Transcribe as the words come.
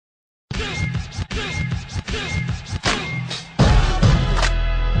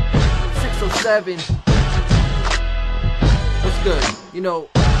7. What's good? You know,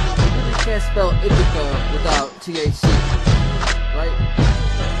 you really can't spell indica without THC, right?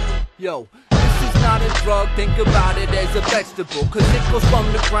 Yo, this is not a drug, think about it as a vegetable, cause it goes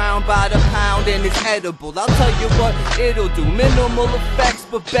from the ground by the pound and it's edible. I'll tell you what it'll do, minimal effects,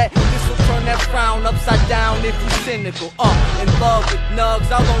 but bet this'll turn that frown upside down if you're cynical. In love with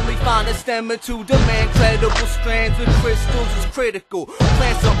nugs, I'll only find a stem or two. Demand credible strands with crystals is critical.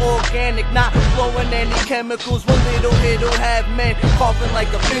 Plants are organic, not blowing any chemicals. One little hit'll have men coughing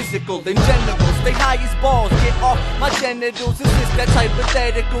like a physical. In general, stay high as balls, get off my genitals. Is this that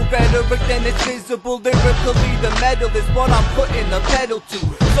hypothetical rhetoric? Then it's visible. Lyrically, the metal is what I'm putting the pedal to.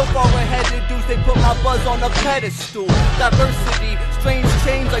 So far ahead of dudes, they put my buzz on a pedestal. Diversity, strange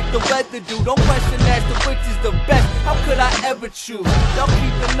change like the weather do. Don't question as to which is the best. How could I ever choose? Y'all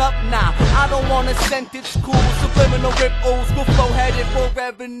keeping up now. I don't wanna sentence cool. Subliminal rip old school flow headed for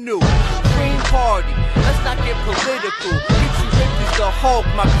revenue. Green party, let's not get political. Get you ripped as the Hulk,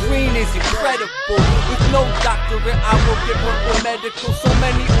 my green is incredible. With no doctorate, I will get purple medical. So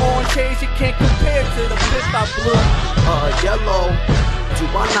many orange shades, you can't compare to the fifth I blew. Yellow, do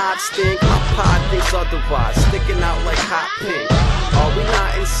I not stink? My pod thinks otherwise, sticking out like hot pink. Are we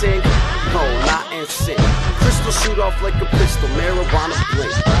not in sync? No, not in sync. Crystal shoot off like a pistol, marijuana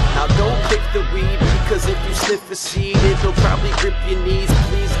blink. Now don't pick the weed, because if you sniff a seed, it'll probably grip your knees.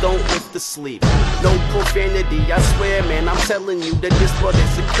 Please don't lift the sleeve. No profanity, I swear, man, I'm telling you that this blood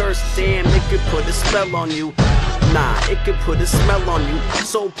is a curse. Damn, it could put a spell on you. Nah, it could put a smell on you.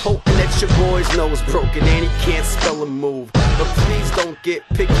 So potent that your boy's nose broken and he can't spell a move. But please don't get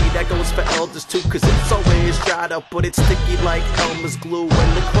picky, that goes for elders too, cause it's always dried up, but it's sticky like Elmer's glue.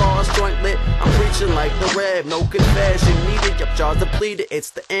 When the cross joint lit, I'm preaching like the Rev. No confession needed, your jaws depleted,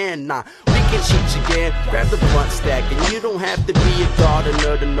 it's the end. Nah, we can cheat again, grab the blunt stack, and you don't have to be a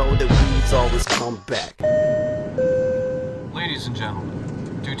gardener to know that weeds always come back. Ladies and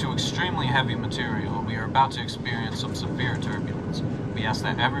gentlemen, due to extremely heavy material, we are about to experience some severe turbulence. We ask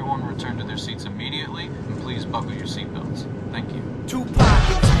that everyone return to their seats immediately, and please buckle your seatbelts. Thank you. 2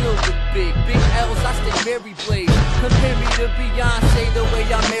 pockets filled with big L's, I stay Mary Blaze. Compare me to Beyonce the way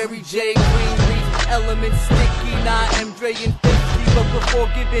I'm Mary J. Greenleaf, elements sticky, not MJ and 50. But before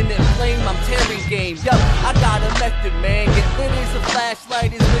giving it flame, I'm tearing game. Yup, I got a method, man. Get lit as a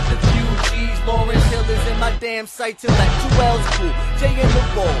flashlight is with a few G's. Lawrence Hill is in my damn sight till that 2L's cool. J in the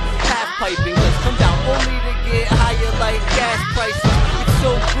bowl, half piping. Let's come down only to get higher like gas prices. It's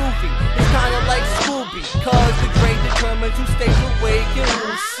so groovy, it's kinda like Scooby. Cause the great determines who stays awake and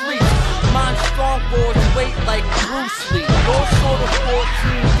who sleeps. Mind strong boards wait like Bruce Lee. All short of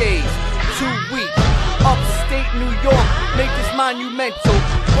 14 days, 2 weeks. Upstate New York, make this monumental.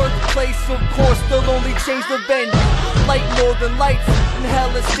 Birthplace, of course, they'll only change the venue. Like Northern Lights and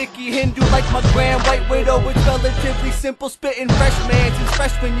hella sticky Hindu. Like my grand white widow, it's relatively simple. Spitting freshman since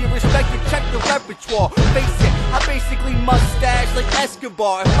freshman year, respected, check the repertoire. Face it, I basically mustache like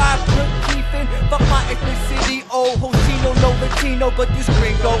Escobar. If I put Keith in, fuck my ethnicity. Oh, Josino, no Latino, but this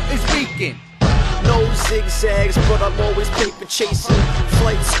gringo is Rican. No zigzags, but I'm always paper chasing.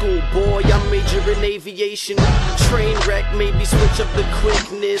 Flight school, boy, I'm majoring in aviation. Train wreck, maybe switch up the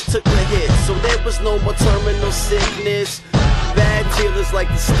quickness. Took the hit, so there was no more terminal sickness. Bad dealers like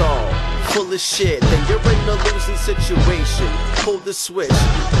the stall, full of shit. Then you're in a losing situation. Pull the switch.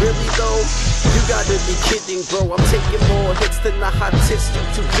 Really though, you gotta be kidding, bro. I'm taking more hits than the hottest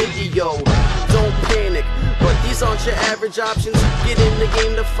YouTube video. Don't panic, but these aren't your average options. Get in the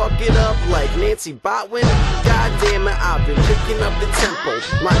game to fuck it up like Nancy Botwin. God damn it, I've been picking up the tempo.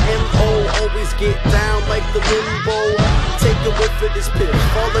 My MO always get down like the limbo. Take a whiff of this pill,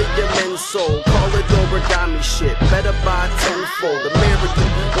 follow your men's soul. Call it origami shit, better buy tenfold. American,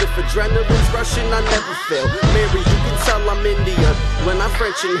 but if adrenaline's rushing, I never fail. Mary, you can tell I'm India when I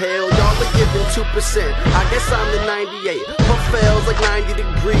French inhale. Y'all are giving 2%, I guess I'm the 98. Puff fails like 90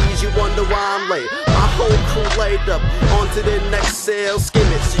 degrees, you wonder why I'm late. My whole crew laid up, onto the next sale. Skim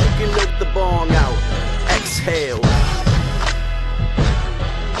it so you can milk the bong out. Exhale.